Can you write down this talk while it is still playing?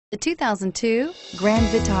The 2002 Grand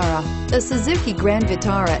Vitara. The Suzuki Grand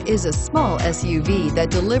Vitara is a small SUV that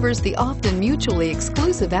delivers the often mutually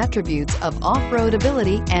exclusive attributes of off-road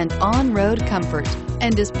ability and on-road comfort,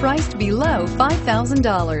 and is priced below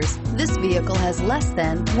 $5,000. This vehicle has less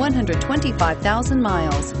than 125,000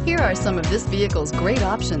 miles. Here are some of this vehicle's great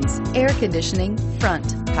options: air conditioning,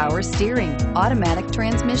 front, power steering, automatic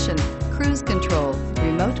transmission, cruise control,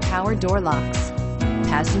 remote power door locks,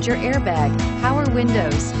 passenger airbag, power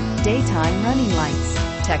windows, daytime running lights,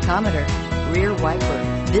 tachometer, rear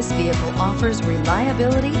wiper. This vehicle offers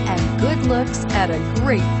reliability and good looks at a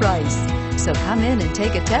great price. So come in and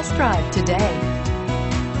take a test drive today.